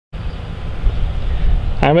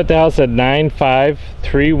I'm at the house at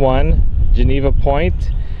 9531 Geneva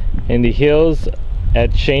Point in the hills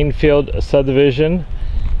at Shanefield subdivision.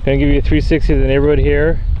 Going to give you a 360 of the neighborhood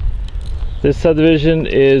here. This subdivision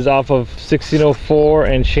is off of 1604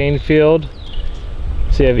 and Shanefield,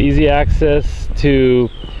 so you have easy access to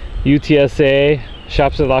UTSA,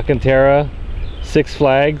 shops at Cantera, Six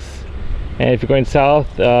Flags, and if you're going south,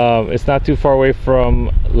 it's not too far away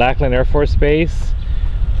from Lackland Air Force Base.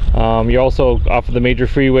 You're also off of the major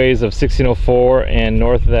freeways of 1604, and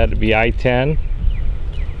north of that would be I-10.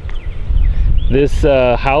 This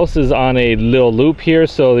house is on a little loop here,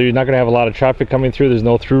 so you're not going to have a lot of traffic coming through. There's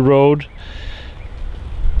no through road.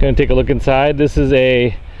 Going to take a look inside. This is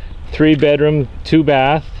a 3-bedroom,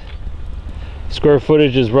 2-bath. Square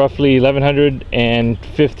footage is roughly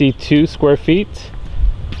 1,152 square feet.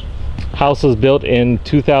 House was built in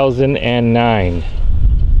 2009.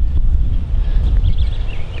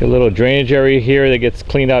 A little drainage area here that gets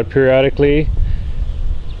cleaned out periodically.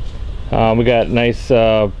 We got nice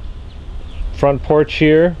front porch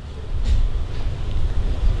here,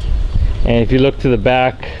 and if you look to the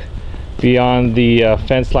back beyond the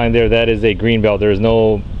fence line there, that is a green belt. There is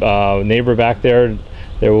no neighbor back there.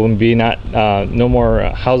 There will be no more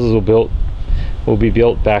houses will be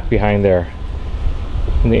built back behind there.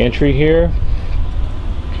 In the entry here,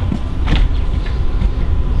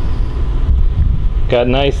 got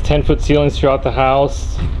nice 10-foot ceilings throughout the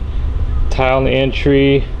house, tile in the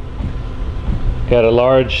entry, got a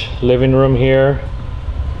large living room here,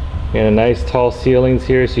 and a nice tall ceilings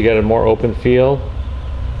here, so you got a more open feel.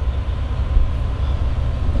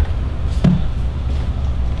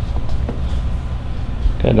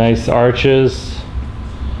 Got nice arches.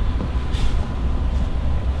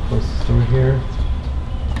 Close this door here.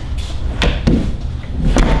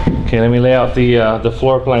 Okay, let me lay out the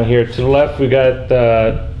floor plan here. To the left, we got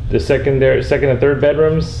the second and third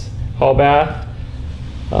bedrooms, hall bath.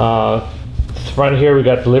 Front here, we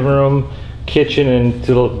got the living room, kitchen, and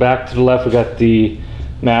back to the left, we got the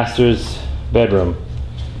master's bedroom.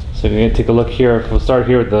 So we're gonna take a look here. We'll start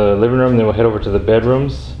here with the living room, then we'll head over to the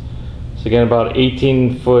bedrooms. So again, about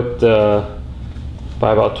 18 foot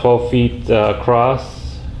by about 12 feet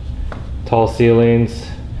across, tall ceilings.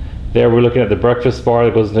 There we're looking at the breakfast bar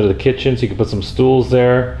that goes into the kitchen, so you can put some stools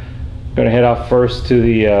there. I'm going to head off first to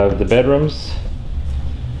the bedrooms.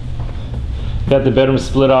 Got the bedroom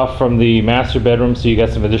split off from the master bedroom, so you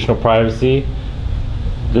got some additional privacy.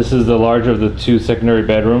 This is the larger of the 2 secondary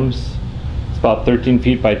bedrooms. It's about 13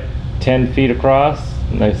 feet by 10 feet across.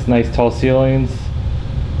 Nice tall ceilings.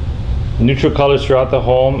 Neutral colors throughout the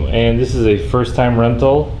home, and this is a first-time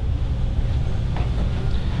rental.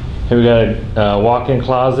 Here we got a walk-in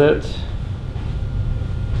closet.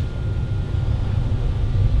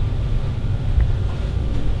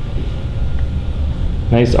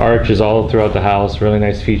 Nice arches all throughout the house, really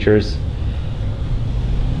nice features.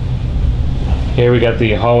 Here we got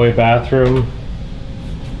the hallway bathroom.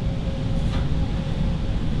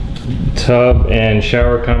 Tub and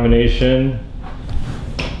shower combination.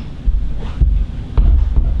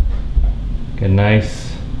 Got a nice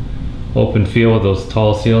open feel with those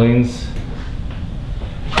tall ceilings.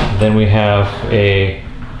 Then we have a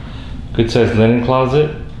good sized linen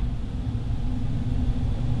closet.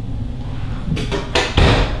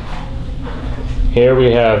 Here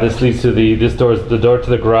we have, this leads to the door to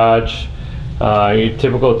the garage. Your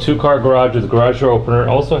typical 2-car garage with garage door opener.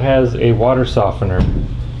 Also has a water softener,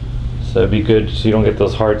 so it'd be good so you don't get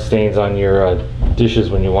those hard stains on your dishes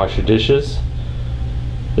when you wash your dishes.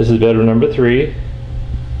 This is bedroom number 3.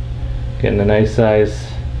 Getting a nice size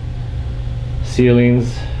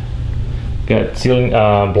ceilings. Got ceiling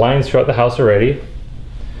blinds throughout the house already.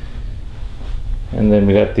 And then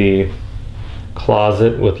we got the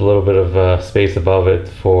closet with a little bit of space above it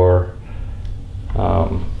for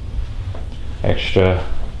extra,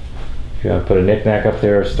 if you want to put a knick-knack up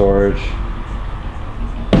there, or storage.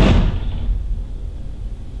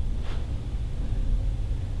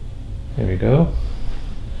 There we go.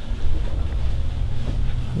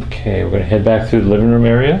 Okay, we're going to head back through the living room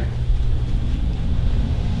area.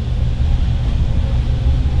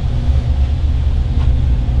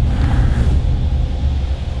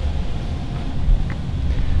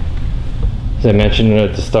 As I mentioned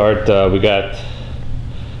at the start, we got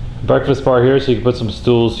a breakfast bar here, so you can put some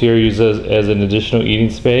stools here, use as an additional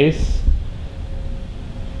eating space.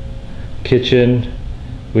 Kitchen,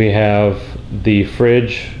 we have the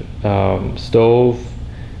fridge, stove,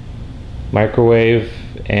 microwave,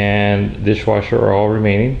 and dishwasher are all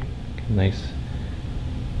remaining. Nice.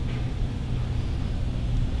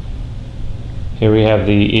 Here we have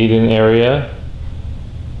the eating area.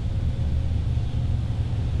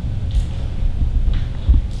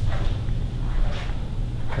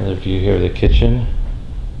 Another view here of the kitchen.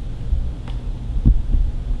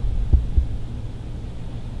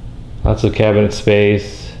 Lots of cabinet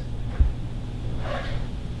space.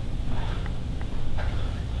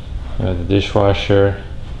 The dishwasher,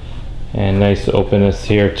 and nice openness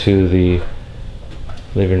here to the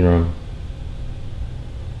living room.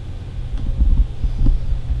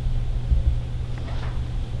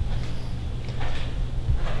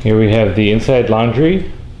 Here we have the inside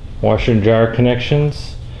laundry, washer and dryer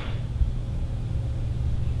connections,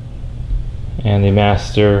 and the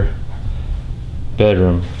master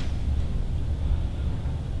bedroom.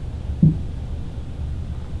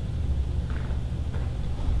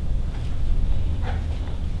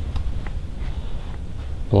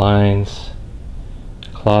 Blinds,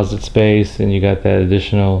 closet space, and you got that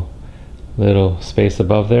additional little space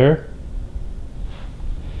above there.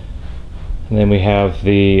 And then we have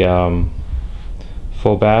the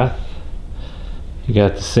full bath. You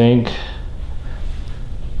got the sink,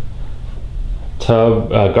 tub,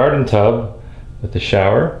 garden tub with the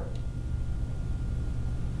shower.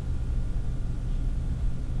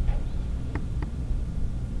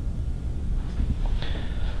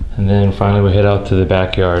 And then finally we head out to the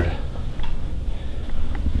backyard.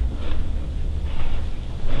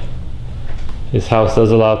 This house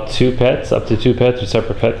does allow 2 pets, up to 2 pets with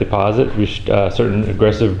separate pet deposit. Certain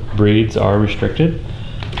aggressive breeds are restricted.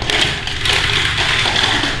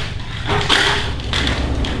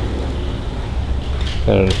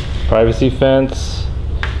 Got a privacy fence.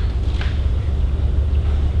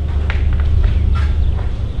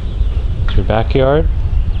 It's your backyard.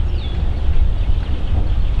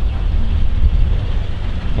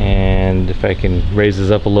 And if I can raise this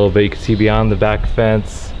up a little bit, you can see beyond the back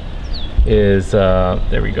fence is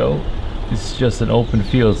there we go, it's just an open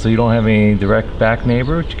field, so you don't have any direct back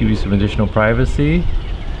neighbor, which gives you some additional privacy.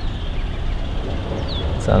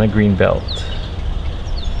 It's on a green belt.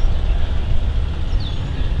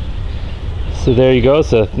 So there you go.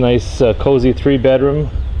 It's a nice cozy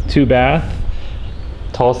 3-bedroom 2-bath,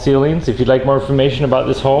 tall ceilings. If you'd like more information about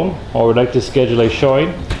this home or would like to schedule a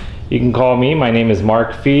showing, you can call me. My name is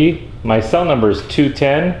Mark Fee. My cell number is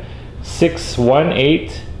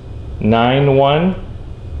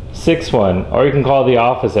 210-618-9161, or you can call the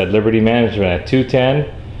office at Liberty Management at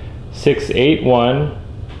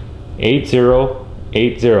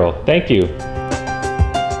 210-681-8080. Thank you.